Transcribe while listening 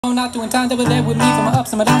Not doing time, they were there with me for my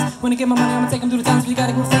ups and my downs. When I get my money, I'ma take them through the times. We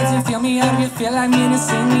gotta go friends and feel me out of here, feel like me and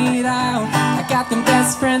sing me down. I got them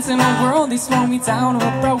best friends in the world, they slow me down,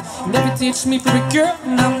 I'm broke. And never ditch me for a girl,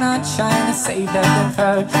 and I'm not trying to say that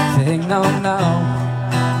they're perfect, no, no,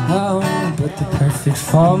 no, but they're perfect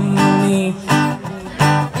for me.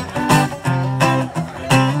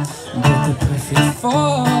 But they're perfect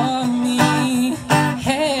for me,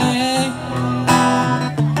 hey.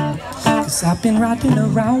 I've been riding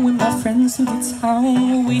around with my friends through the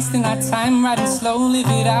town. We're wasting our time riding slow, live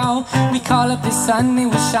it out. We call up the sun and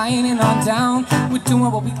we're shining on down. We're doing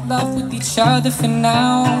what we love with each other for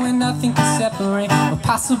now. And nothing can separate or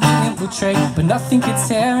possibly infiltrate, but nothing can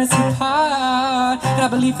tear us apart. And I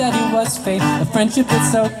believe that it was fate, a friendship that's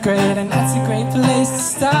so great. And that's a great place to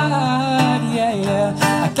start, yeah, yeah.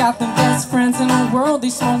 I got the best friends in the world, they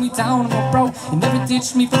slow me down, I'm a bro. You never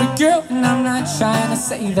ditched me for a girl, and I'm not trying to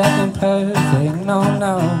say that they're perfect, no,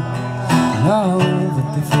 no, no,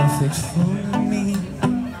 but they're perfect for me.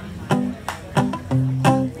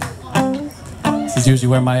 This is usually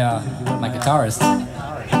where my guitarist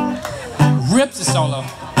rips a solo.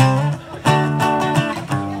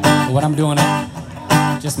 But when I'm doing it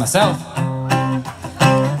just myself,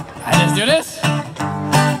 I just do this,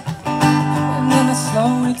 and then I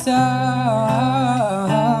slow it down,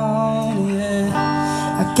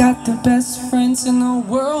 yeah. I got the best friends in the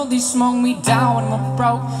world, they slow me down, I'm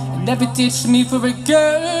broke, and never ditched me for a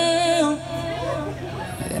girl.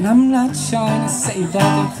 And I'm not trying to say that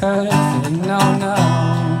they're perfect, no, no,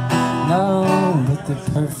 no, but they're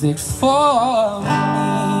perfect for me.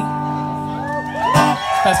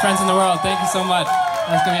 Best friends in the world, thank you so much.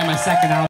 That's gonna be on my second album.